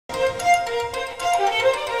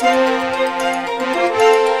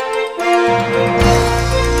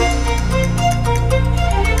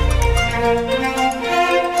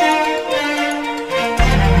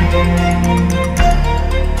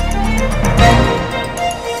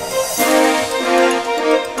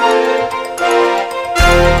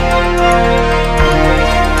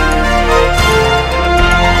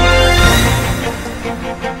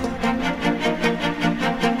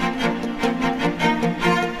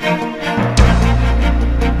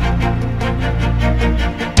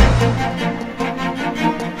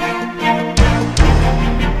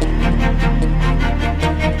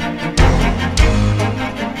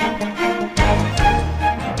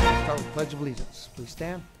allegiance. Please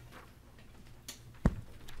stand.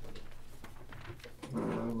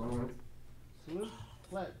 Salute.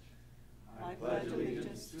 Pledge. I pledge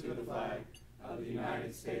allegiance to the flag of the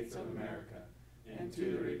United States of America and to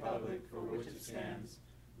the republic for which it stands,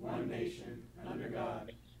 one nation, under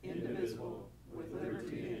God, indivisible, with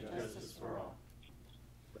liberty and justice for all.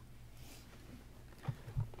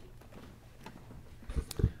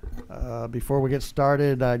 Before we get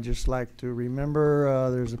started, I'd just like to remember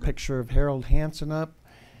there's a picture of Harold Hansen up.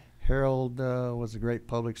 Harold was a great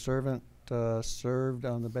public servant, served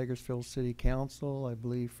on the Bakersfield City Council, I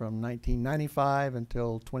believe, from 1995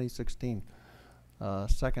 until 2016.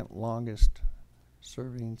 Second longest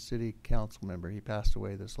serving city council member. He passed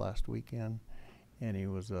away this last weekend, and he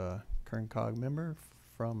was a Kern COG member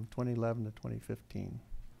from 2011 to 2015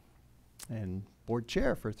 and board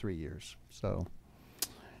chair for 3 years. So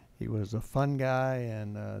he was a fun guy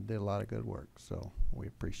and did a lot of good work, so we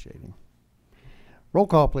appreciate him. Roll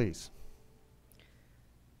call, please.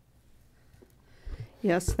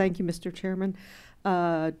 Yes, thank you, Mr. Chairman.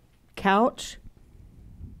 Couch.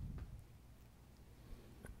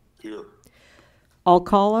 Here.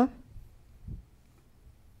 Alcala.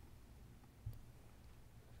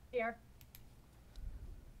 Here.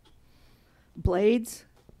 Blades.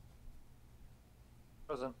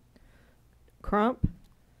 Present. Crump.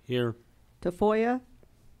 Here. Tafoya.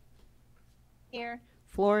 Here.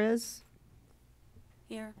 Flores.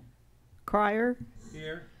 Here. Cryer.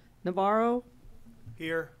 Here. Navarro.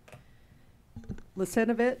 Here.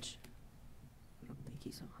 Lisenovich. I don't think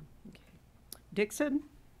he's on. Okay. Dixon.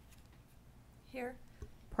 Here.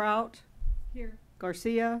 Prout. Here.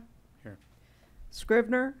 Garcia. Here.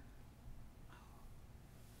 Scrivener.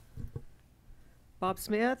 Bob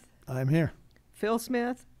Smith. I'm here. Phil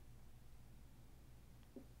Smith.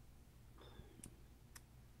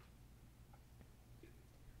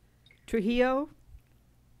 Trujillo.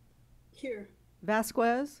 Here.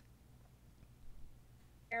 Vasquez.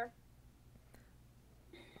 Here.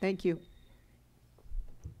 Thank you.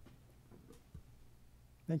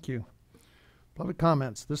 Thank you. Public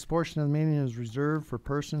comments. This portion of the meeting is reserved for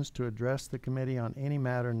persons to address the committee on any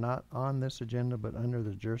matter not on this agenda but under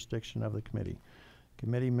the jurisdiction of the committee.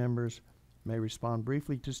 Committee members may respond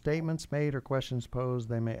briefly to statements made or questions posed.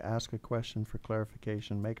 They may ask a question for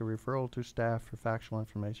clarification, make a referral to staff for factual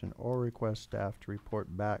information, or request staff to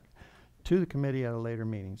report back to the committee at a later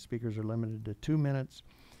meeting. Speakers are limited to 2 minutes.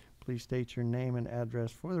 Please state your name and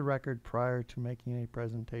address for the record prior to making a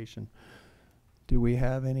presentation. Do we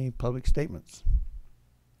have any public statements?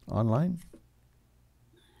 Online?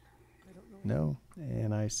 I don't know. No,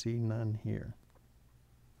 and I see none here.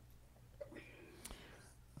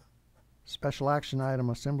 Special action item,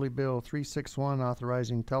 Assembly Bill 361,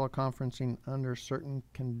 authorizing teleconferencing under certain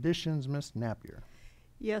conditions. Ms. Napier.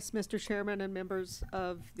 Yes, Mr. Chairman and members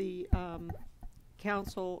of the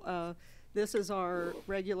council, this is our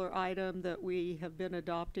regular item that we have been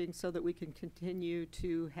adopting so that we can continue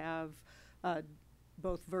to have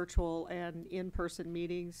both virtual and in-person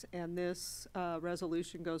meetings. And this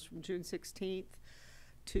resolution goes from June 16th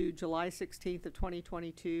to July 16th of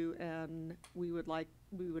 2022, and we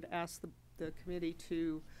would ask the committee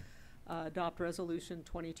to adopt resolution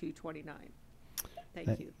 2229.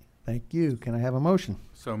 Thank you. Thank you. Can I have a motion?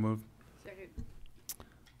 So moved. Second.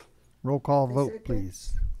 Roll call vote,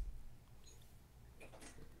 please.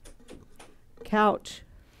 Couch.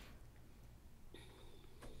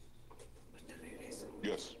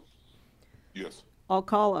 Yes. Yes.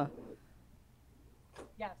 Alcala.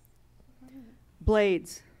 Yes.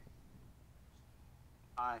 Blades.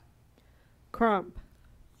 Aye. Crump.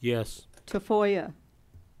 Yes. Tafoya.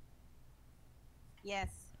 Yes.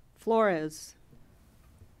 Flores.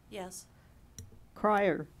 Yes.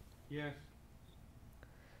 Cryer. Yes.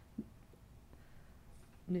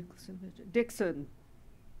 Dixon.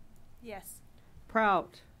 Yes.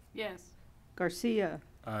 Prout. Yes. Garcia.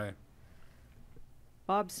 Aye.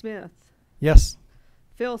 Bob Smith. Yes.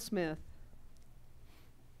 Phil Smith.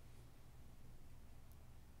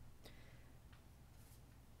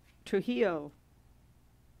 Trujillo.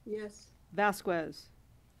 Yes. Vasquez.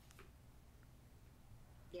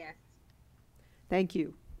 Yes. Thank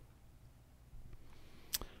you.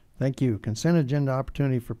 Thank you. Consent agenda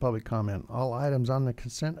opportunity for public comment. All items on the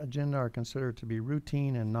consent agenda are considered to be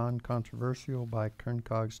routine and non-controversial by Kern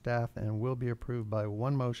COG staff and will be approved by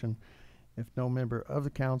one motion if no member of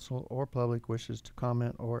the council or public wishes to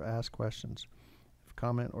comment or ask questions. If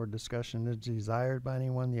comment or discussion is desired by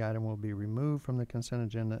anyone, the item will be removed from the consent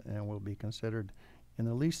agenda and will be considered in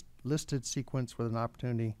the listed sequence with an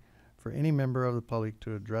opportunity for any member of the public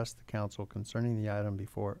to address the council concerning the item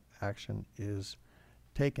before action is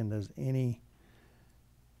taken. Does any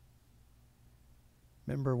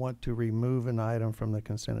Member want to remove an item from the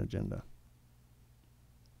consent agenda?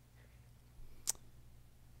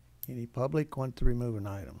 Any public want to remove an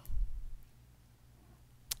item?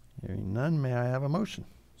 Hearing none, may I have a motion?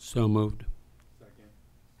 So moved.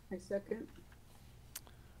 I second.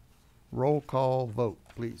 Roll call vote,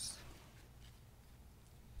 please.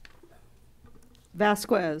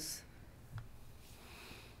 Vasquez,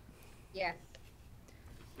 Yes.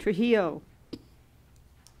 Trujillo,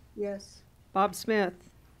 Yes. Bob Smith,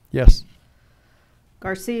 Yes.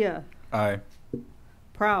 Garcia, Aye.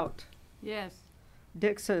 Prout, Yes.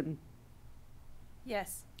 Dixon,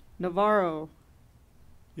 Yes. Navarro,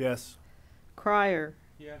 Yes. Crier,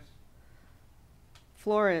 Yes.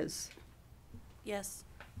 Flores, Yes.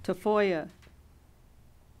 Tafoya,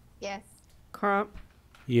 Yes. Crump,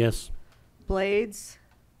 Yes. Blades,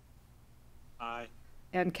 Aye.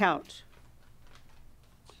 and Couch.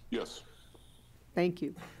 Yes. Thank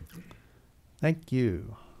you. Thank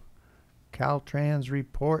you. Caltrans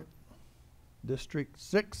report, District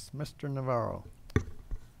 6, Mr. Navarro.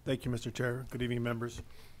 Thank you, Mr. Chair. Good evening, members.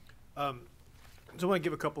 So I want to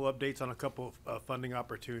give a couple updates on a couple of funding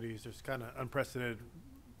opportunities. There's kind of unprecedented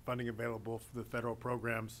funding available for the federal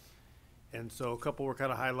programs. And so a couple we're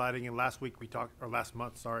kind of highlighting, and last month,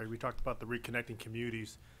 we talked about the reconnecting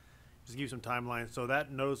communities. Just to give you some timelines. So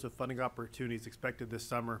that notice of funding opportunities expected this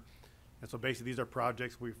summer. And so basically these are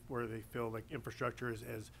projects where they feel like infrastructure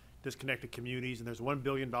has disconnected communities, and there's $1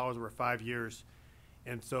 billion over 5 years.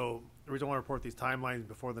 And so the reason I want to report these timelines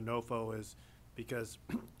before the NOFO is because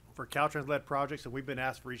for Caltrans-led projects, and we've been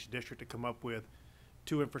asked for each district to come up with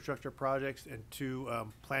 2 infrastructure projects and 2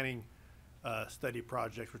 planning study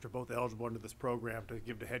projects, which are both eligible under this program to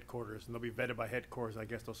give to headquarters, and they'll be vetted by headquarters. I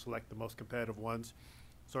guess they'll select the most competitive ones.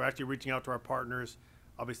 So we're actually reaching out to our partners.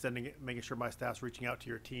 I'll be making sure my staff's reaching out to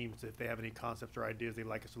your teams if they have any concepts or ideas they'd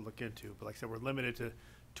like us to look into. But like I said, we're limited to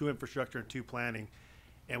 2 infrastructure and 2 planning,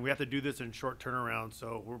 and we have to do this in short turnaround.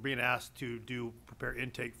 So we're being asked to prepare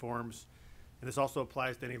intake forms, and this also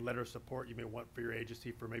applies to any letter of support you may want for your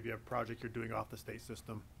agency for maybe a project you're doing off the state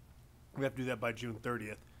system. We have to do that by June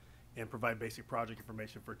 30th and provide basic project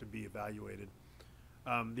information for it to be evaluated.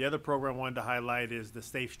 The other program I wanted to highlight is the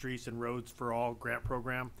Safe Streets and Roads for All grant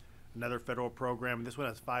program, another federal program. This one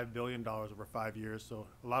has $5 billion over 5 years, so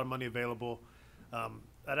a lot of money available.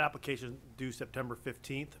 That application due September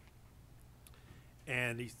 15th.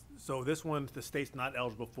 And so this one, the state's not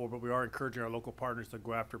eligible for, but we are encouraging our local partners to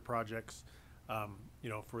go after projects,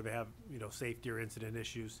 where they have, safety or incident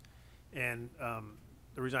issues. And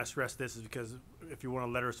the reason I stress this is because if you want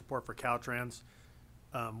a letter of support for Caltrans,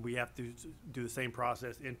 we have to do the same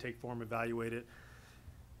process, intake form, evaluate it.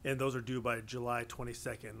 And those are due by July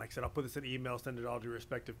 22nd. Like I said, I'll put this in email, send it all to your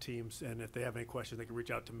respective teams. And if they have any questions, they can reach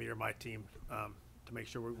out to me or my team to make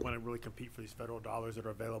sure we want to really compete for these federal dollars that are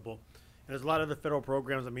available. And there's a lot of other federal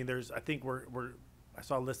programs. I mean, I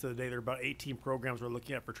saw a list the other day, there are about 18 programs we're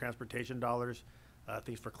looking at for transportation dollars,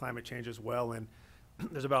 things for climate change as well. And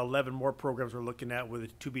there's about 11 more programs we're looking at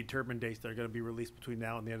with to-be-determined dates that are going to be released between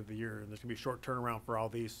now and the end of the year. And there's going to be a short turnaround for all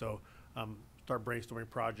these. So start brainstorming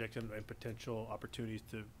projects and potential opportunities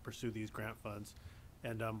to pursue these grant funds.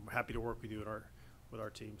 And I'm happy to work with you with our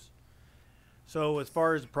teams. So as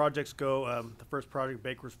far as the projects go, the first project,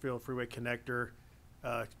 Bakersfield Freeway Connector,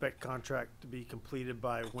 expect contract to be completed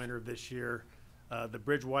by winter of this year. The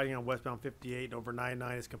bridge widening on westbound 58 and over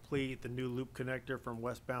 99 is complete. The new loop connector from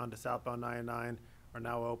westbound to southbound 99 are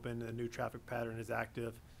now open. The new traffic pattern is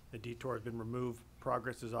active. The detour has been removed.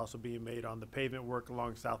 Progress is also being made on the pavement work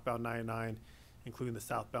along southbound 99, including the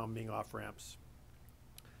southbound Ming off ramps.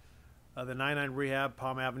 The 99 rehab,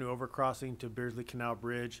 Palm Avenue overcrossing to Beardsley Canal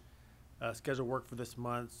Bridge. Scheduled work for this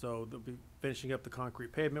month, so they'll be finishing up the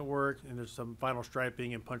concrete pavement work, and there's some final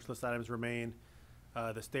striping and punch list items remain.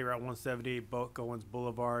 The State Route 178, Goins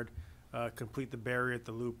Boulevard, complete the barrier at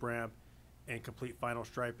the loop ramp, and complete final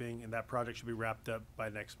striping, and that project should be wrapped up by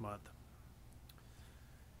next month.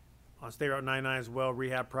 On State Route 99 as well,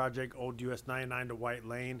 rehab project, Old US 99 to White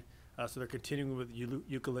Lane. So they're continuing with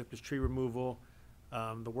eucalyptus tree removal.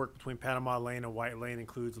 The work between Panama Lane and White Lane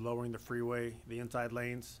includes lowering the freeway, the inside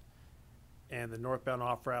lanes, and the northbound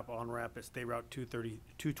off-ramp, on-ramp at State Route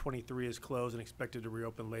 223 is closed and expected to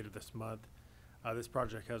reopen later this month. This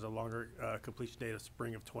project has a longer completion date of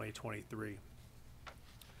spring of 2023.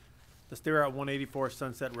 The State Route 184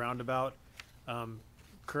 Sunset Roundabout,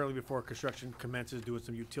 currently before construction commences, doing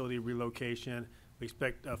some utility relocation. We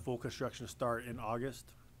expect full construction to start in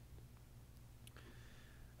August.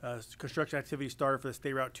 Construction activity started for the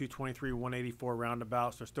State Route 223 184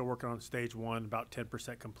 roundabout, so still working on stage 1, about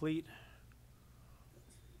 10% complete.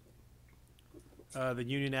 The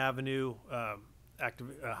Union Avenue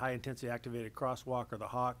high-intensity activated crosswalk, or the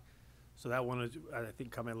HAWK. So that one is, I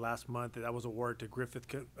think, coming last month. That was awarded to Griffith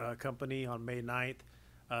Company on May 9th.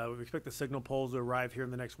 We expect the signal poles to arrive here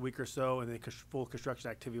in the next week or so, and then full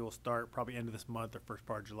construction activity will start probably end of this month or first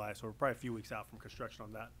part of July. So we're probably a few weeks out from construction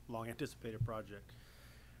on that long-anticipated project.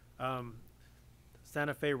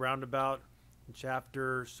 Santa Fe Roundabout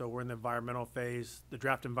chapter, so we're in the environmental phase. The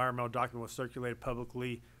draft environmental document was circulated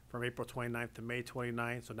publicly from April 29th to May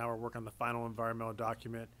 29th, so now we're working on the final environmental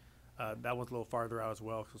document. That one's a little farther out as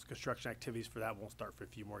well, because construction activities for that won't start for a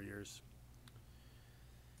few more years.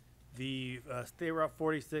 The State Route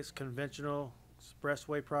 46 Conventional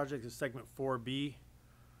Expressway project is segment 4B.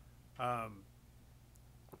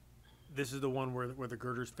 This is the one where the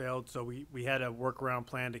girders failed, so we had a workaround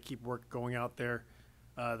plan to keep work going out there.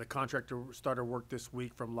 The contractor started work this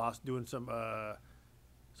week from doing some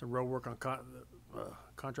road work on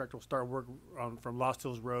contractor will start work on from Lost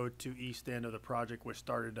Hills Road to east end of the project, which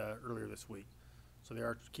started earlier this week. So they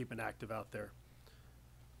are keeping active out there.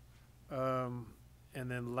 And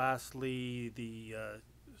then lastly, the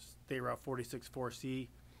State Route 46 4C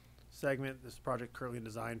segment. This project currently in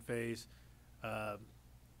design phase. The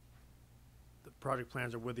project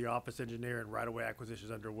plans are with the office engineer, and right-of-way acquisition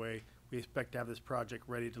is underway. We expect to have this project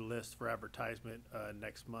ready to list for advertisement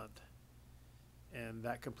next month. And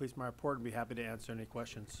that completes my report. I'd be happy to answer any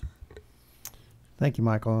questions. Thank you,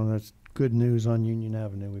 Michael. And that's good news on Union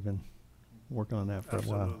Avenue. We've been working on that for a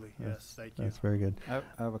while. Absolutely, yes, thank you. That's very good. I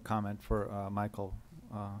have a comment for Michael,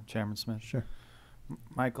 Chairman Smith. Sure.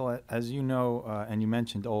 Michael, as you know, and you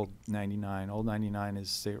mentioned Old 99. Old 99 is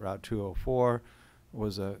State Route 204,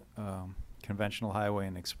 was a conventional highway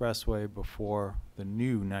and expressway before the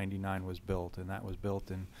new 99 was built, and that was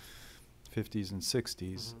built in 50s and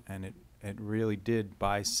 60s, and it really did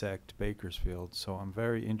bisect Bakersfield. So I'm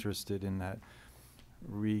very interested in that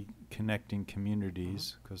reconnecting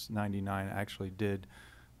communities, because 99 actually did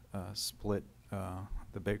split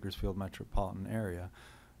the Bakersfield metropolitan area.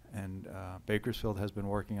 And Bakersfield has been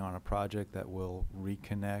working on a project that will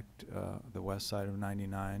reconnect the west side of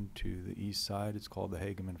 99 to the east side. It's called the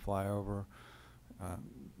Hageman Flyover.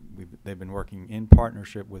 They've been working in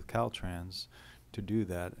partnership with Caltrans to do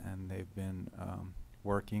that, and they've been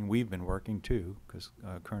working. We've been working too, because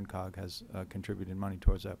Kern COG has contributed money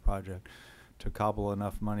towards that project to cobble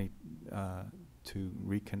enough money to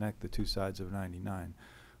reconnect the two sides of 99.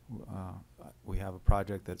 We have a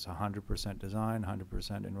project that's 100% design,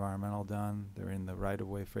 100% environmental done. They're in the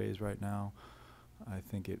right-of-way phase right now. I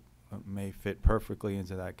think it may fit perfectly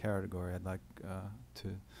into that category. I'd like to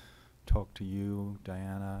talk to you,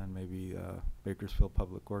 Diana, and maybe Bakersfield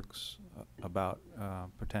Public Works about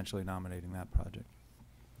potentially nominating that project.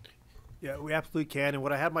 Yeah, we absolutely can. And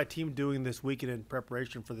what I had my team doing this weekend in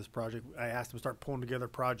preparation for this project, I asked them to start pulling together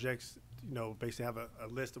projects, you know, basically have a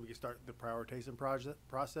list that we can start the prioritization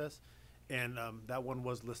process. And that one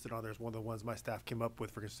was listed on there as one of the ones my staff came up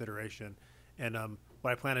with for consideration. And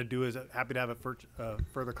what I plan to do is happy to have a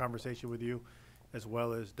further conversation with you, as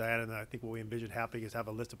well as Diana. And I think what we envision happening is have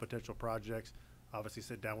a list of potential projects, obviously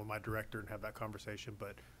sit down with my director and have that conversation.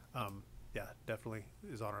 But yeah, definitely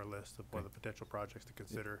is on our list of one of the potential projects to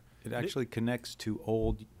consider. It actually connects to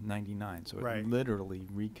Old 99, so Right. it literally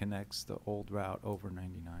reconnects the old route over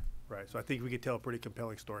 99. Right, so I think we could tell a pretty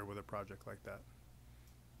compelling story with a project like that.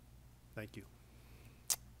 Thank you.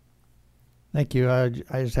 Thank you. I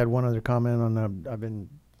just had one other comment on I've been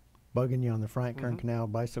bugging you on the Frank Kern Mhm. Canal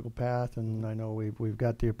bicycle path, and I know we've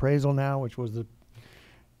got the appraisal now, which was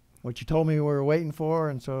what you told me we were waiting for,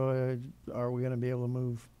 and so are we going to be able to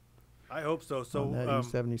move I hope so. So on that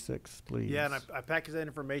E76, please? yeah, and I packaged that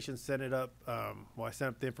information, sent it up. Well, I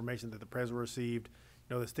sent up the information that the president received.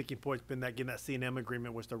 You know, the sticking point's been that getting that C&M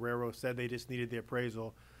agreement, which the railroad said they just needed the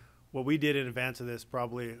appraisal. What we did in advance of this,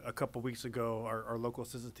 probably a couple weeks ago, our local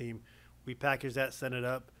assistance team, we packaged that, sent it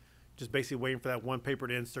up, just basically waiting for that one paper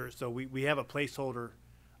to insert. So we have a placeholder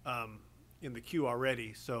in the queue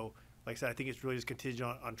already. So like I said, I think it's really just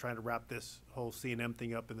contingent on trying to wrap this whole C&M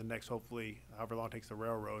thing up in the next, hopefully, however long it takes the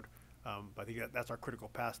railroad. But I think that's our critical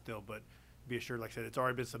path still. But be assured, like I said, it's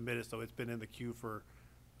already been submitted, so it's been in the queue for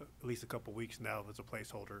at least a couple weeks now as a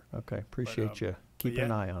placeholder. Okay, appreciate you. But Keep yeah,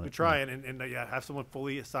 an eye on we it. try and yeah, have someone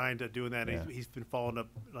fully assigned to doing that. Yeah. He's been following up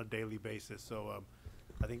on a daily basis. So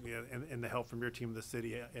I think and the help from your team in the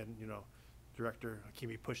city and you know, Director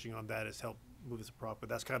Hakimi pushing on that has helped move this problem. But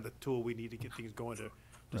that's kind of the tool we need to get things going to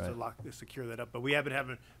just to secure that up. But we have been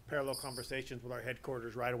having parallel conversations with our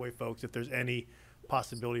headquarters right away, folks, if there's any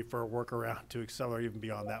possibility for a workaround to accelerate even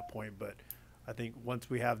beyond that point. But I think once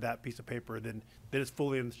we have that piece of paper, then it's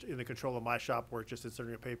fully in the control of my shop, where it's just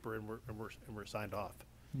inserting a paper and we're signed off.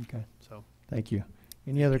 Okay, So, thank you.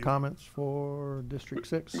 Any other you. comments for District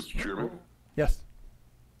 6? Mr. Chairman? Yes.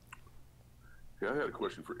 Yeah, I had a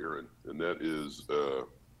question for Aaron, and that is, the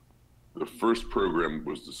first program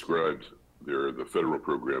was described there, the federal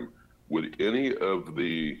program. Would any of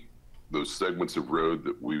those segments of road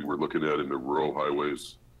that we were looking at in the rural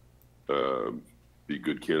highways be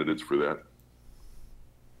good candidates for that?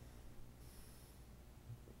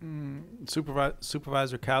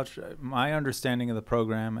 Supervisor Couch, my understanding of the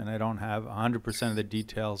program, and I don't have 100% of the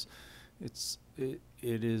details, it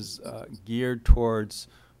is geared towards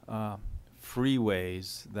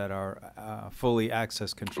freeways that are fully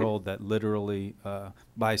access controlled, that literally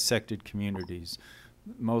bisected communities.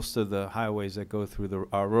 Most of the highways that go through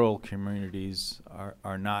our rural communities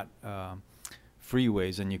are not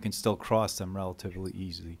freeways, and you can still cross them relatively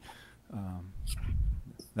easily.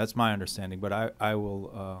 That's my understanding, but I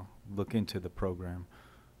will look into the program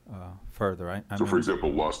further. So, for example,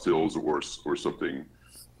 Lost Hills or something,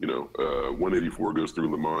 184 goes through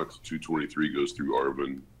Lamont, 223 goes through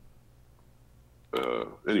Arvin.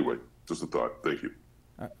 Anyway, just a thought. Thank you.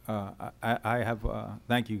 I have,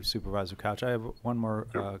 thank you, Supervisor Couch. I have one more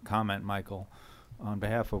comment, Michael. On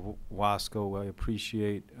behalf of Wasco, I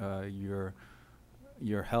appreciate your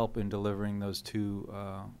help in delivering those two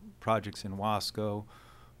projects in Wasco.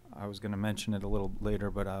 I was going to mention it a little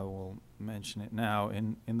later, but I will mention it now.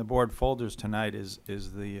 In the board folders tonight is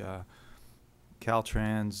the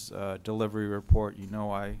Caltrans delivery report. You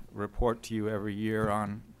know, I report to you every year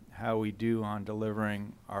on how we do on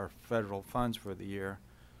delivering our federal funds for the year.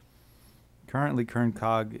 Currently, Kern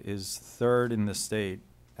COG is third in the state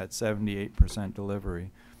at 78%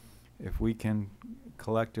 delivery. If we can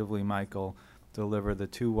collectively, Michael, deliver the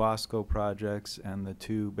two Wasco projects and the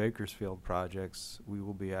two Bakersfield projects, we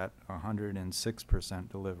will be at 106%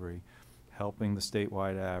 delivery, helping the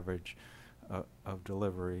statewide average of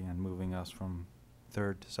delivery and moving us from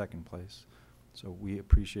third to second place. So we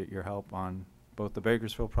appreciate your help on both the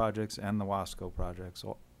Bakersfield projects and the Wasco projects.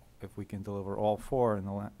 So if we can deliver all four in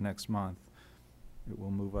the next month, it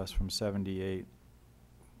will move us from 78%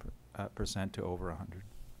 to over 100.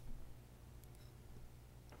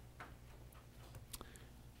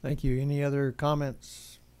 Thank you. Any other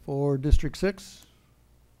comments for District 6?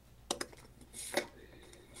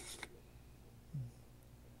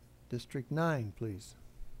 District 9, please.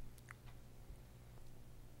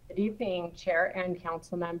 Good evening, Chair and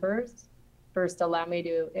council members. First, allow me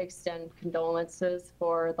to extend condolences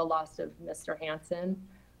for the loss of Mr. Hansen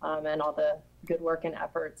and all the good work and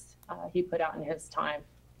efforts he put out in his time.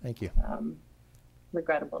 Thank you.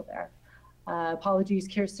 Regrettable there. Apologies,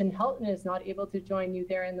 Kirsten Helton is not able to join you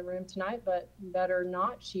there in the room tonight, but better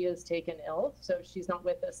not, she is taken ill, so she's not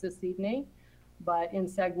with us this evening. But in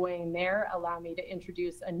segueing there, allow me to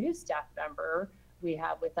introduce a new staff member we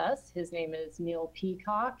have with us. His name is Neil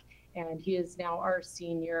Peacock, and he is now our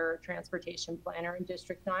senior transportation planner in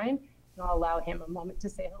District 9. And I'll allow him a moment to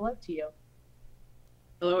say hello to you.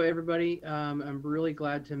 Hello, everybody. I'm really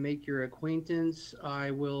glad to make your acquaintance.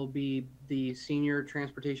 I will be the senior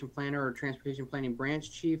transportation planner or transportation planning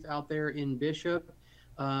branch chief out there in Bishop.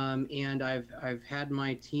 And I've had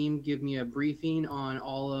my team give me a briefing on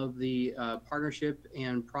all of the partnership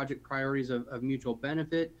and project priorities of mutual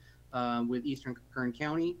benefit with Eastern Kern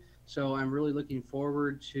County. So I'm really looking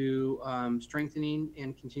forward to strengthening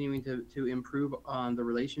and continuing to improve on the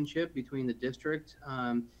relationship between the district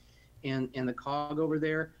and the COG over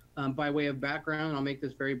there. By way of background, I'll make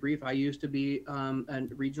this very brief. I used to be a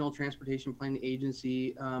regional transportation planning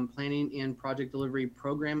agency planning and project delivery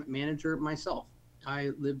program manager myself.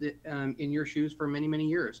 I lived in your shoes for many, many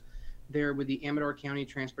years there with the Amador County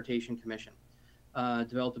Transportation Commission.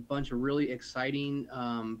 Developed a bunch of really exciting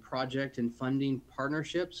project and funding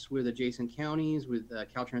partnerships with adjacent counties, with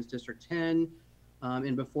Caltrans District 10.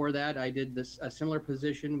 And before that, I did a similar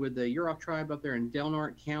position with the Yurok tribe up there in Del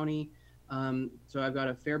Norte County. So I've got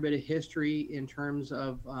a fair bit of history in terms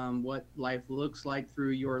of what life looks like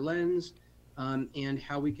through your lens and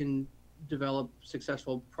how we can develop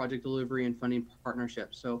successful project delivery and funding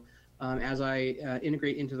partnerships. So as I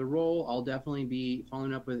integrate into the role, I'll definitely be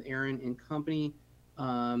following up with Aaron and company,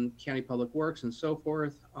 County Public Works and so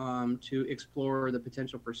forth to explore the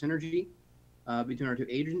potential for synergy between our two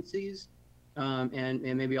agencies. And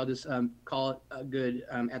maybe I'll just call it good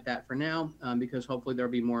at that for now, because hopefully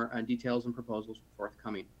there'll be more details and proposals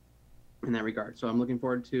forthcoming in that regard. So I'm looking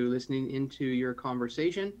forward to listening into your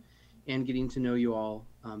conversation and getting to know you all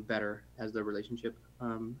better as the relationship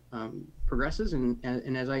progresses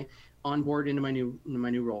and as I onboard into my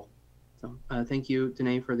new role. So thank you,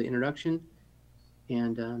 Danae, for the introduction,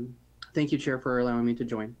 and thank you, Chair, for allowing me to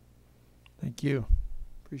join. Thank you.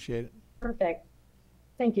 Appreciate it. Perfect.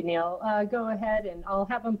 Thank you, Neil. Go ahead and I'll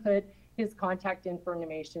have him put his contact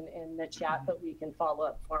information in the chat, but we can follow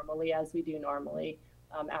up formally as we do normally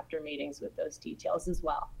after meetings with those details as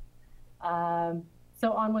well.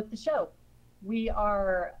 So on with the show. We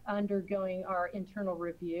are undergoing our internal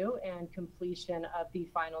review and completion of the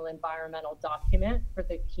final environmental document for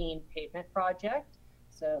the Keene pavement project.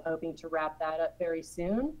 So hoping to wrap that up very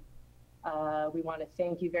soon. We want to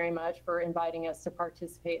thank you very much for inviting us to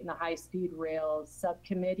participate in the high-speed rail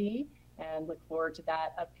subcommittee and look forward to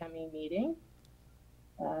that upcoming meeting.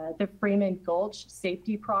 The Freeman Gulch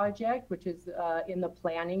Safety Project, which is in the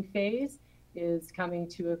planning phase, is coming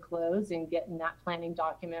to a close and getting that planning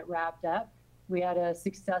document wrapped up. We had a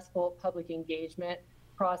successful public engagement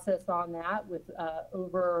process on that with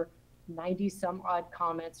over 90 some odd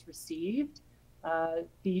comments received.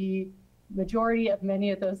 The majority of many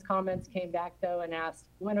of those comments came back though and asked,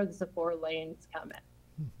 when are the 4 lanes coming?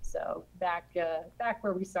 So back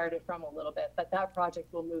where we started from a little bit, but that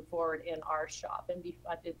project will move forward in our shop and be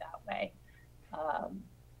funded that way.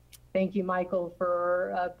 Thank you, Michael,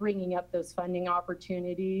 for bringing up those funding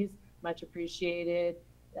opportunities. Much appreciated.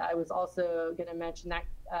 I was also going to mention that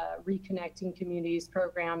Reconnecting Communities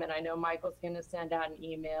program, and I know Michael's going to send out an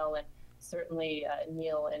email, and certainly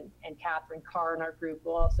Neil and Catherine Carr in our group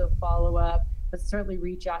will also follow up, but certainly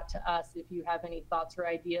reach out to us if you have any thoughts or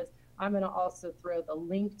ideas. I'm going to also throw the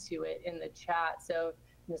link to it in the chat, so if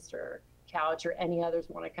Mr. Couch or any others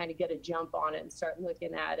want to kind of get a jump on it and start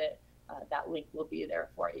looking at it, that link will be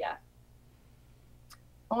there for you.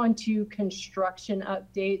 On to construction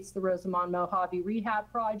updates. The Rosamond Mojave Rehab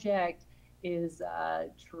Project is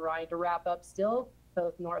trying to wrap up still.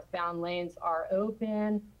 Both northbound lanes are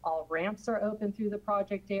open. All ramps are open through the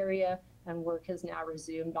project area, and work has now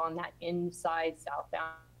resumed on that inside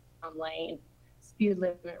southbound lane. Speed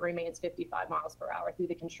limit remains 55 miles per hour through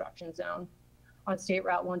the construction zone. On State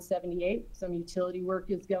Route 178, some utility work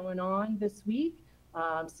is going on this week.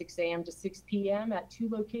 6 a.m. to 6 p.m. at 2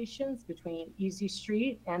 locations between Easy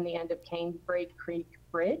Street and the end of Canebrake Creek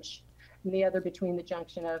Bridge, and the other between the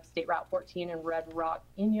junction of State Route 14 and Red Rock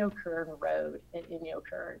Inyo Kern Road in Inyo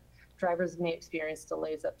Kern. Drivers may experience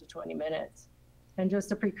delays up to 20 minutes. And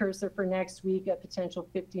just a precursor for next week, a potential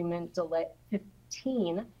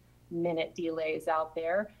 15-minute delays out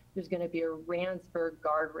there. There's going to be a Ransburg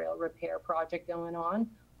guardrail repair project going on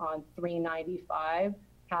 395.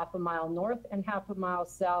 half a mile north and half a mile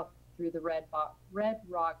south through the Red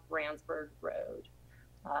Rock Ransburg Road.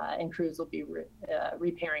 And crews will be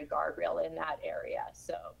repairing guardrail in that area.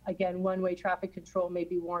 So again, one-way traffic control may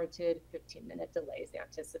be warranted, 15-minute delays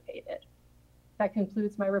anticipated. That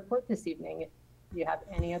concludes my report this evening. If you have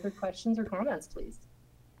any other questions or comments, please.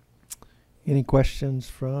 Any questions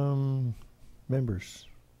from members?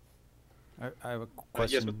 I have a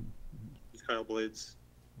question. Yes, Kyle Blades.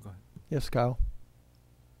 Go ahead. Yes, Kyle.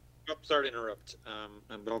 Oh, sorry to interrupt,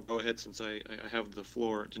 but I'll go ahead since I have the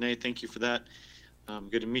floor. Danae, thank you for that.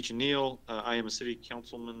 Good to meet you, Neil. I am a city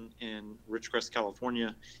councilman in Ridgecrest,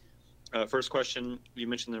 California. First question, you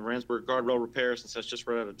mentioned the Ransburg guardrail repair. Since that's just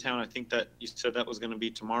right out of town, I think that you said that was going to be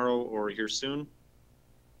tomorrow or here soon.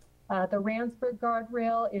 The Ransburg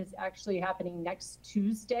guardrail is actually happening next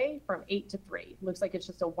Tuesday from 8 to 3. Looks like it's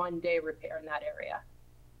just a one-day repair in that area.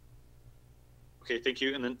 Okay, thank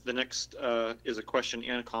you. And then the next is a question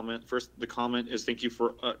and a comment. First, the comment is thank you,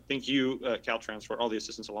 Caltrans, for all the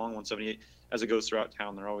assistance along 178 as it goes throughout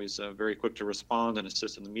town. They're always very quick to respond and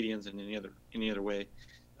assist in the medians and any other way.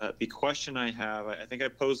 The question I have, I think I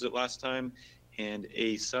posed it last time, and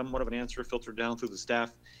a somewhat of an answer filtered down through the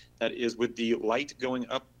staff. That is, with the light going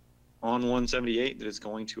up on 178, that is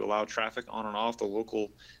going to allow traffic on and off the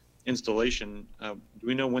local installation. Do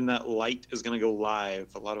we know when that light is going to go live?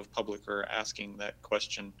 A lot of public are asking that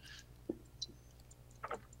question.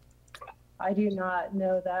 I do not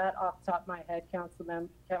know that off the top of my head, Councilman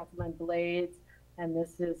Blades, and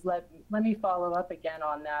this is, let me follow up again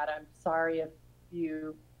on that. I'm sorry if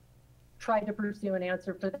you tried to pursue an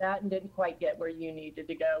answer for that and didn't quite get where you needed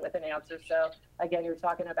to go with an answer. So again, you're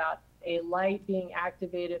talking about a light being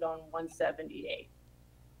activated on 178.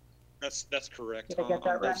 That's correct. Did I get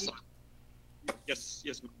that right? Yes.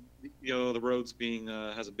 You know, the road's being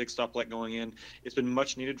has a big stoplight going in. It's been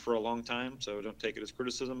much needed for a long time, so don't take it as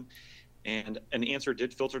criticism. And an answer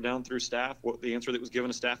did filter down through staff. What the answer that was given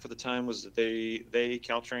to staff at the time was that they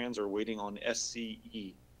Caltrans are waiting on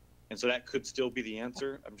SCE, and so that could still be the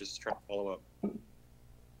answer. I'm just trying to follow up.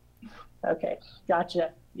 Okay,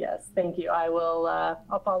 gotcha. Yes, thank you. I will.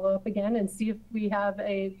 I'll follow up again and see if we have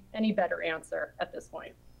any better answer at this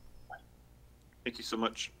point. Thank you so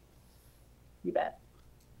much. You bet.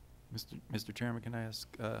 Mr. Chairman, can I ask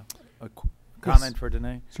comment for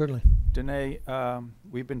Danae? Certainly. Danae,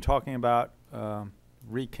 we've been talking about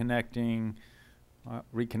reconnecting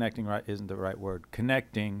right isn't the right word,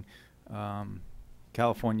 connecting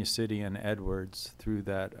California City and Edwards through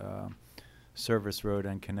that service road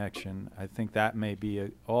and connection. I think that may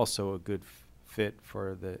be also a good fit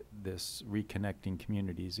for this reconnecting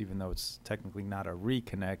communities, even though it's technically not a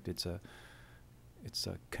reconnect, it's a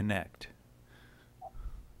connect.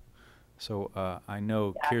 So I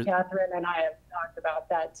know Catherine and I have talked about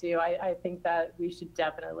that too. I think that we should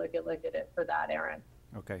definitely look at it for that, Aaron.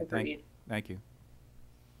 Okay, Agreed. thank you.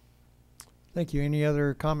 Thank you. Any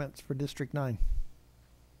other comments for District 9?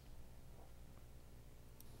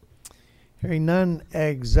 Hearing none,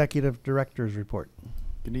 Executive Director's Report.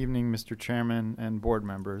 Good evening, Mr. Chairman and board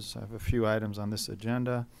members. I have a few items on this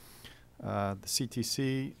agenda. The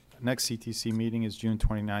next CTC meeting is June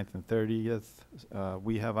 29th and 30th.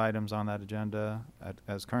 We have items on that agenda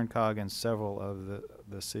as Kern COG, and several of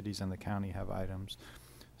the cities and the county have items.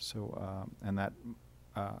 So, and that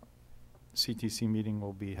CTC meeting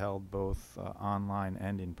will be held both online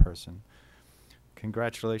and in person.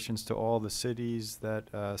 Congratulations to all the cities that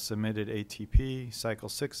submitted ATP Cycle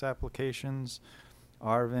 6 applications.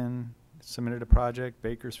 Arvin submitted a project,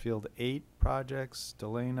 Bakersfield 8 projects,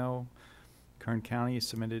 Delano, Kern County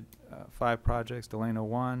submitted 5 projects, Delano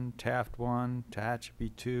 1, Taft 1,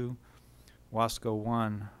 Tehachapi 2, Wasco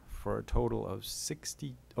 1, for a total of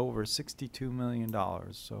over $62 million.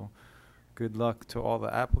 So good luck to all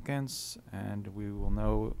the applicants, and we will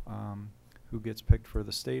know who gets picked for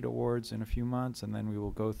the state awards in a few months, and then we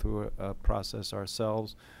will go through a process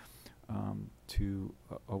ourselves to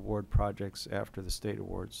award projects after the state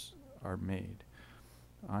awards are made.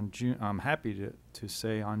 I'm happy to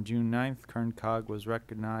say on June 9th, Kern COG was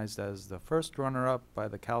recognized as the first runner-up by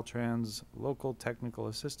the Caltrans Local Technical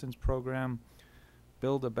Assistance Program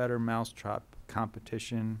Build a Better Mousetrap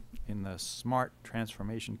competition in the Smart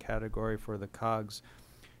Transformation category for the COG's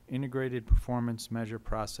Integrated Performance Measure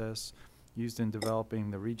process used in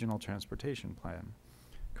developing the Regional Transportation Plan.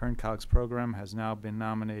 Kern COG's program has now been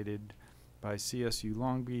nominated by CSU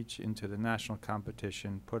Long Beach into the national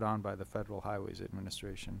competition put on by the Federal Highways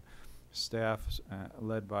Administration. Staff,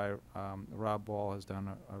 led by Rob Ball, has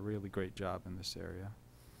done a really great job in this area.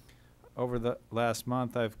 Over the last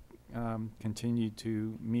month, I've continued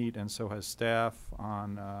to meet, and so has staff,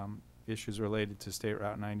 on issues related to State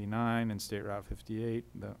Route 99 and State Route 58,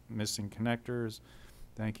 the missing connectors.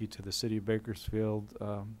 Thank you to the City of Bakersfield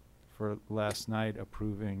for last night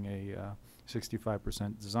approving a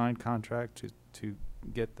 65% design contract to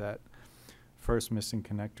get that first missing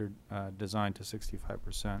connector designed to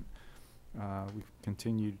 65%. We've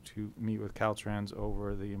continued to meet with Caltrans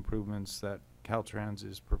over the improvements that Caltrans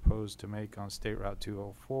is proposed to make on State Route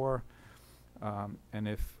 204. And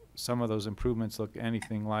if some of those improvements look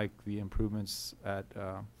anything like the improvements at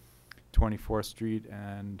 24th Street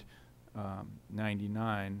and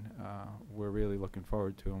 99, we're really looking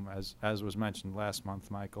forward to them. As was mentioned last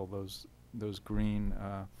month, Michael, those green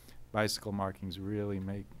bicycle markings really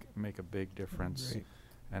make a big difference. Great.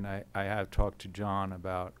 And I have talked to John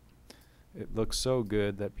about, it looks so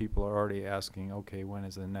good that people are already asking, okay, when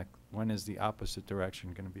is the opposite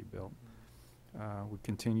direction going to be built? We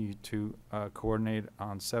continue to coordinate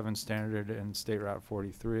on 7 Standard and State Route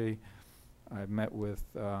 43. I've met with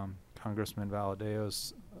Congressman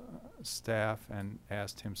Valadeo's staff and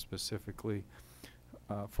asked him specifically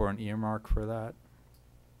for an earmark for that,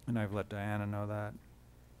 and I've let Diana know that.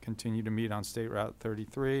 Continue to meet on State Route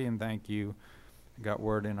 33, and thank you. I got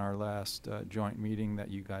word in our last joint meeting that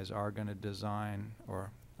you guys are going to design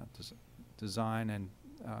and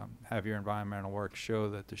have your environmental work show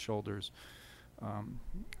that the shoulders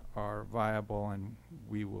are viable, and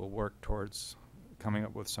we will work towards coming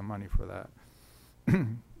up with some money for that.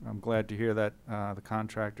 I'm glad to hear that the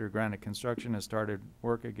contractor, Granite Construction, has started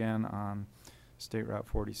work again on State Route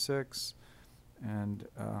 46, and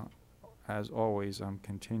as always, I'm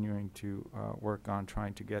continuing to work on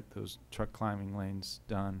trying to get those truck climbing lanes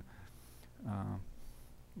done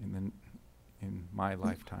in my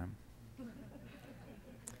lifetime.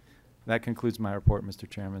 That concludes my report, Mr.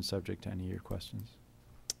 Chairman, subject to any of your questions.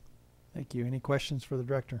 Thank you. Any questions for the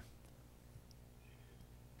director?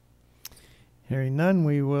 Hearing none,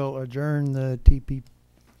 we will adjourn the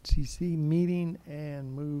TPCC meeting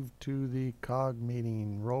and move to the COG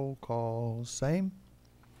meeting. Roll call, same.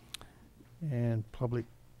 And public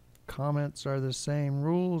comments are the same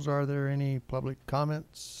rules. Are there any public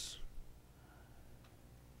comments?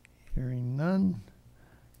 Hearing none.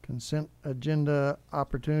 Consent agenda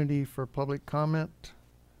opportunity for public comment.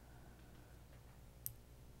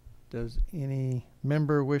 Does any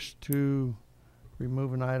member wish to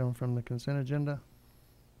remove an item from the consent agenda?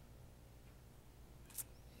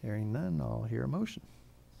 Hearing none, I'll hear a motion.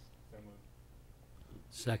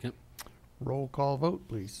 Second. Roll call vote,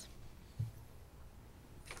 please.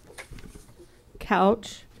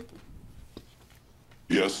 Couch,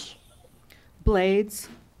 Yes. Blades,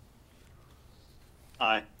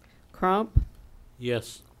 Aye. Crump,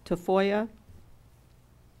 Yes. Tafoya,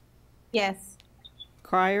 Yes.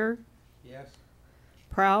 Crier, Yes.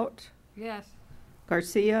 Prout, Yes.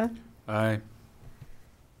 Garcia, Aye.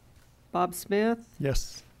 Bob Smith,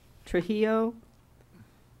 Yes. Trujillo,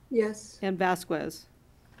 Yes. and Vasquez.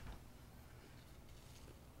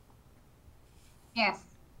 Yes.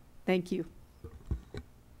 Thank you.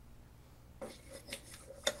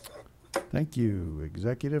 Thank you.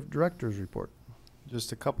 Executive Director's Report.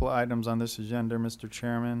 Just a couple of items on this agenda, Mr.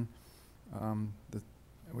 Chairman.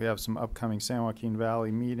 We have some upcoming San Joaquin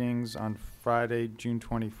Valley meetings on Friday, June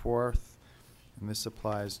 24th. And this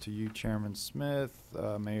applies to you, Chairman Smith,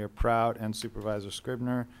 Mayor Prout, and Supervisor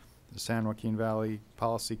Scribner. The San Joaquin Valley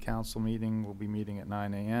Policy Council meeting will be meeting at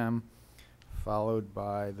 9 a.m., followed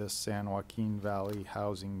by the San Joaquin Valley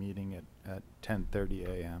Housing meeting at 10:30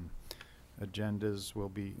 a.m. Agendas will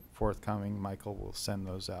be forthcoming. Michael will send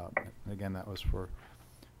those out. And again, that was for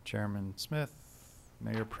Chairman Smith,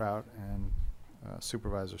 Mayor Prout, and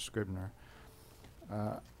Supervisor Scribner.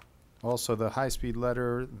 Also, the high-speed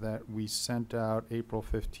letter that we sent out April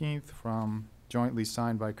 15th from jointly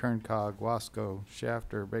signed by Kern, COG, Wasco,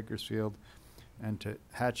 Shafter, Bakersfield, and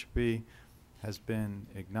Tehachapi has been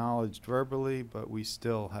acknowledged verbally, but we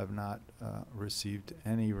still have not received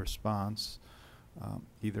any response,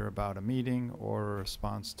 either about a meeting or a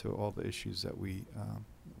response to all the issues that we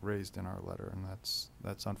raised in our letter, and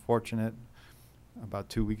that's unfortunate. About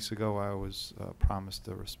 2 weeks ago, I was promised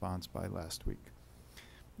a response by last week.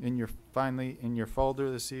 Finally, in your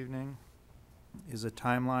folder this evening is a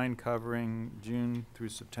timeline covering June through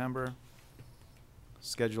September,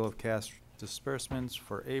 schedule of cash disbursements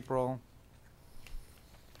for April,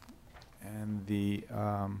 and the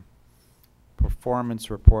performance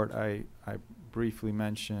report I briefly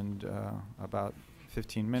mentioned about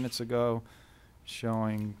 15 minutes ago,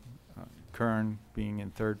 showing Kern being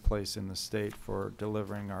in third place in the state for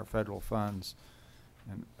delivering our federal funds.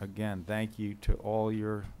 And again, thank you to all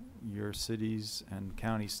your cities and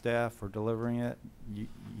county staff for delivering it.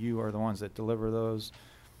 You are the ones that deliver those.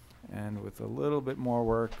 And with a little bit more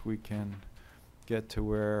work, we can get to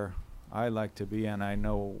where I like to be, and I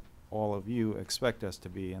know all of you expect us to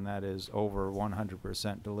be, and that is over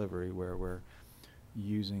 100% delivery, where we're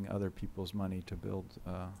using other people's money to build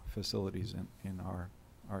facilities in our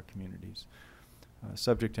communities.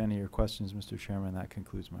 Subject to any of your questions, Mr. Chairman, that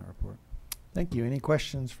concludes my report. Thank you. Any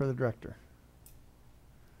questions for the Director?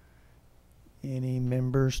 Any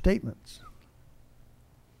member statements?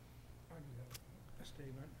 A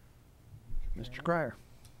statement. Mr. Crier.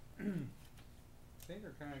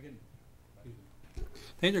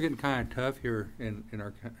 Things are getting kind of tough here in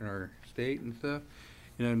our state and stuff.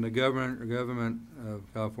 You know, and the government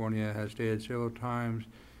of California has stated several times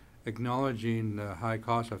acknowledging the high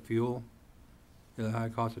cost of fuel, the high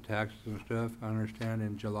cost of taxes and stuff. I understand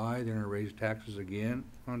in July they're going to raise taxes again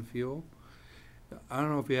on fuel. I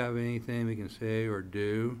don't know if you have anything we can say or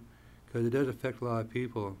do, because it does affect a lot of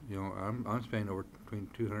people. You know, I'm spending over between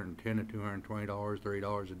 $210 and $220,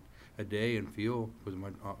 $30 a day in fuel with my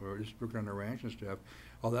or just working on the ranch and stuff.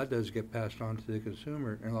 All that does get passed on to the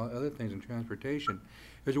consumer, and a lot of other things in transportation.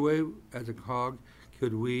 There's a way, as a COG,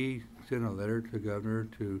 could we send a letter to the governor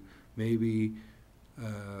to maybe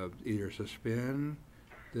either suspend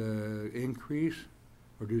the increase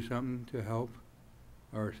or do something to help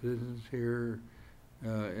our citizens here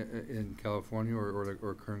in California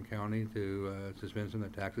or Kern County to suspend some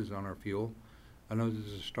of the taxes on our fuel? I know this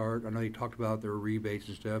is a start. I know you talked about their rebates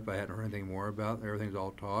and stuff. I hadn't heard anything more about. Everything's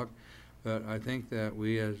all talk. But I think that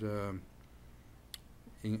we as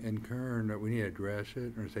in Kern, that we need to address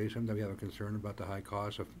it or say something that we have a concern about the high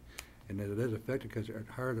cost of, and that it is affected because the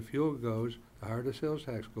higher the fuel goes, the higher the sales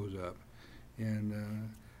tax goes up. And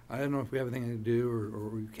I don't know if we have anything to do or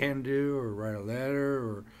we can do or write a letter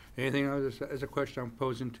or anything else. It's a question I'm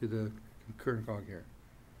posing to the Kern COG here.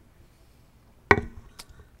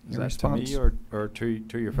 Is that to me or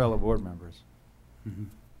to your fellow board members? Mm-hmm.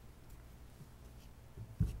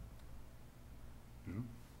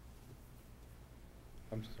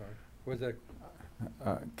 I'm sorry. What's that?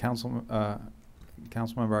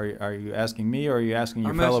 Councilmember, are you asking me or are you asking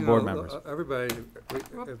your I'm fellow asking board members? Everybody,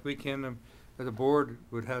 if we can, as a board,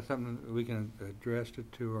 would have something we can address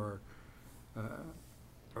it to our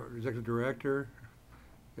executive director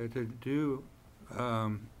to do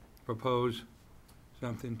propose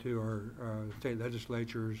something to our state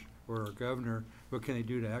legislatures or our governor. What can they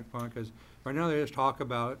do to act upon? Because right now they just talk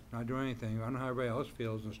about it, not doing anything. I don't know how everybody else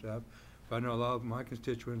feels and stuff, but I know a lot of my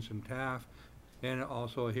constituents in Taft and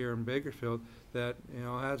also here in Bakersfield that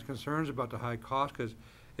has concerns about the high cost, because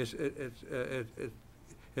it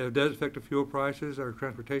does affect the fuel prices, our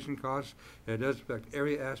transportation costs. It does affect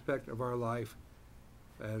every aspect of our life.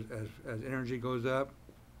 As energy goes up,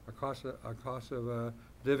 our cost of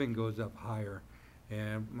living goes up higher.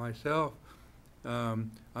 And myself,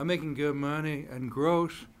 I'm making good money and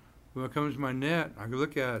gross. When it comes to my net, I can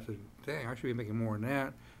look at it and say, dang, I should be making more than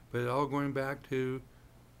that. But it's all going back to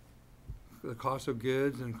the cost of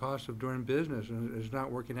goods and cost of doing business, and it's not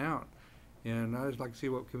working out. And I just like to see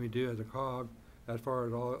what can we do as a COG, as far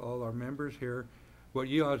as all our members here. What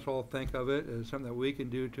you guys all think of it is something that we can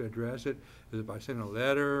do to address it. Is it by sending a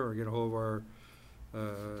letter or get a hold of our,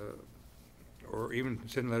 or even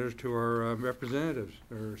send letters to our representatives,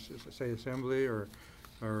 or state assembly, or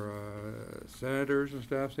senators and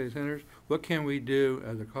stuff, state senators. What can we do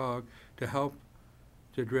as a COG to help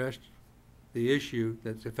to address the issue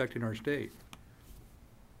that's affecting our state?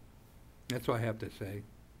 That's what I have to say.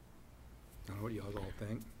 I don't know what you all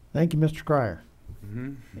think. Thank you, Mr. Cryer.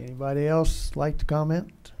 Mm-hmm. Anybody else like to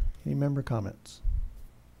comment? Any member comments?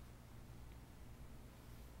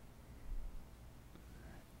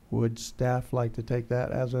 Would staff like to take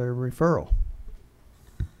that as a referral?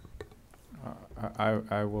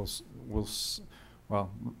 I will, well,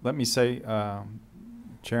 let me say,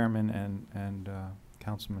 Chairman and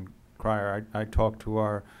Councilman Cryer, I talked to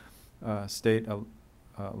our state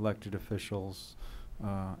elected officials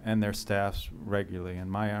and their staffs regularly,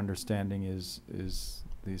 and my understanding is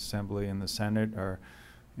the Assembly and the Senate are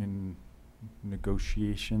in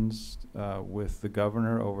negotiations with the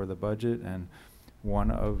governor over the budget, and one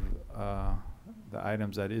of the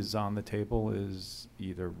items that is on the table is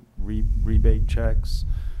either rebate checks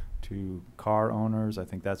to car owners. I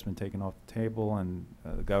think that's been taken off the table, and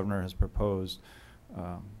the governor has proposed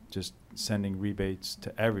just sending rebates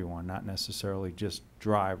to everyone, not necessarily just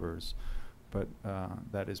drivers, but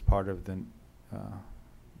that is part of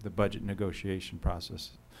the budget negotiation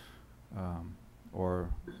process. Or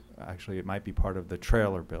actually it might be part of the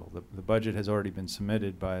trailer bill. The budget has already been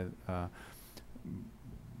submitted by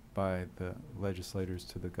the legislators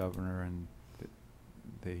to the governor, and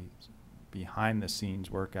they behind the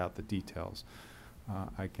scenes work out the details.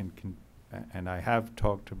 And I have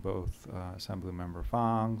talked to both Assemblymember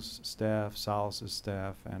Fong's staff, Salas's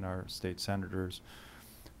staff, and our state senators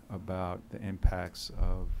about the impacts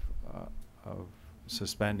of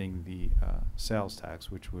suspending the sales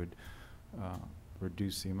tax, which would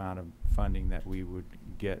reduce the amount of funding that we would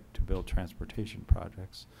get to build transportation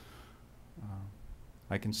projects.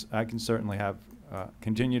 I can certainly have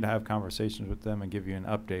continue to have conversations with them and give you an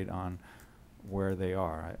update on where they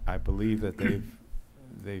are. I believe that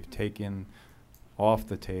they've taken off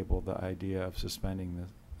the table the idea of suspending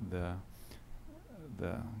the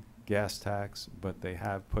gas tax, but they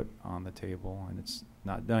have put on the table, and it's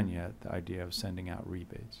not done yet, the idea of sending out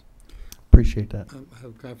rebates. Appreciate that.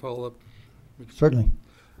 Can I follow up? Certainly.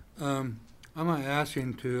 I'm not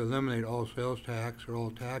asking to eliminate all sales tax or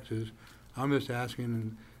all taxes. I'm just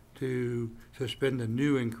asking to suspend the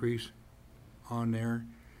new increase on there.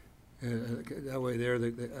 That way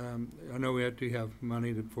I know we have to have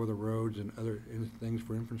money for the roads and other things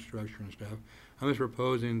for infrastructure and stuff. I'm just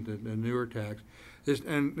proposing the newer tax.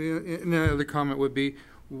 And the other comment would be,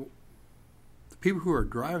 the people who are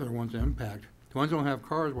driving are the ones that impact. The ones who don't have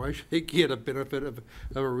cars, why should they get a benefit of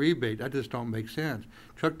a rebate? That just don't make sense.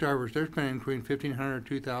 Truck drivers, they're spending between $1,500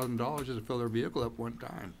 to $2,000 just to fill their vehicle up one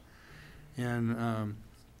time. And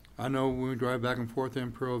I know when we drive back and forth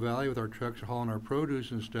in Pearl Valley with our trucks hauling our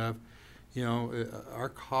produce and stuff, our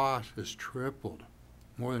cost is tripled,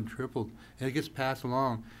 more than tripled. And it gets passed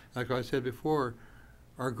along. Like I said before,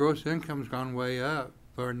 our gross income's gone way up,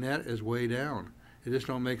 but our net is way down. It just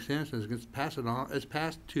don't make sense. It gets passed on. It's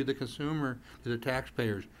passed to the consumer, to the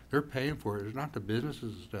taxpayers. They're paying for it. It's not the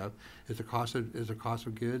businesses and stuff. It's a cost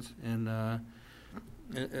of goods and a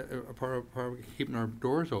part of keeping our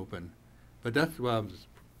doors open. But that's what I was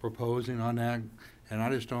proposing on that. And I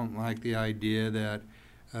just don't like the idea that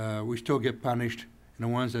we still get punished, and the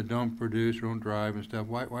ones that don't produce or don't drive and stuff,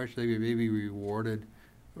 why should they be rewarded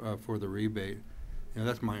for the rebate?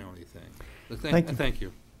 That's my only thing. So thank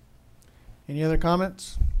you. Any other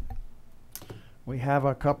comments? We have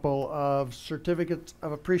a couple of certificates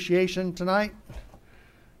of appreciation tonight.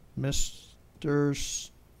 Mr.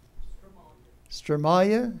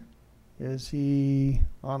 Stramalia, is he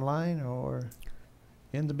online or?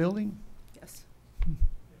 in the building? Yes.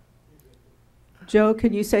 Joe,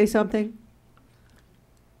 can you say something?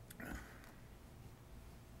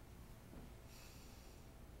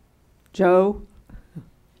 Joe,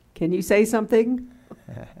 can you say something?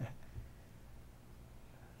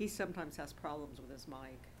 He sometimes has problems with his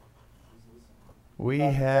mic. We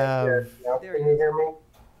have, There he is.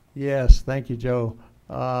 yes, thank you, Joe.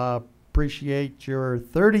 Appreciate your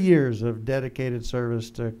 30 years of dedicated service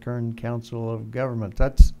to Kern Council of Government.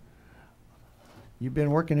 You've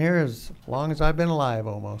been working here as long as I've been alive,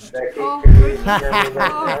 almost. Oh, good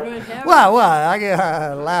heavens. Well, I get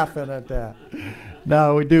laughing at that.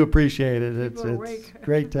 No, we do appreciate it. It's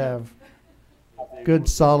great to have good,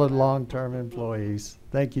 solid, long-term employees.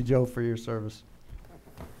 Thank you, Joe, for your service.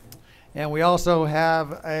 And we also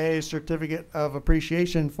have a certificate of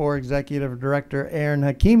appreciation for Executive Director Aaron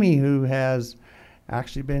Hakimi, who has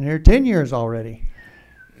actually been here 10 years already.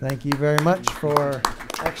 Thank you very much for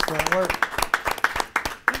excellent work.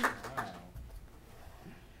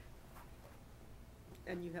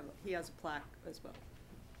 And he has a plaque as well.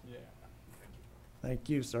 Yeah. Thank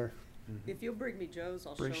you, sir. If you'll bring me Joe's,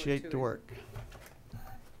 I'll show it to Appreciate the him. work.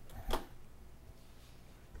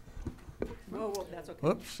 Whoa, that's okay.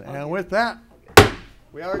 Whoops, I'll and get with that,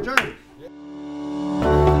 we are adjourned.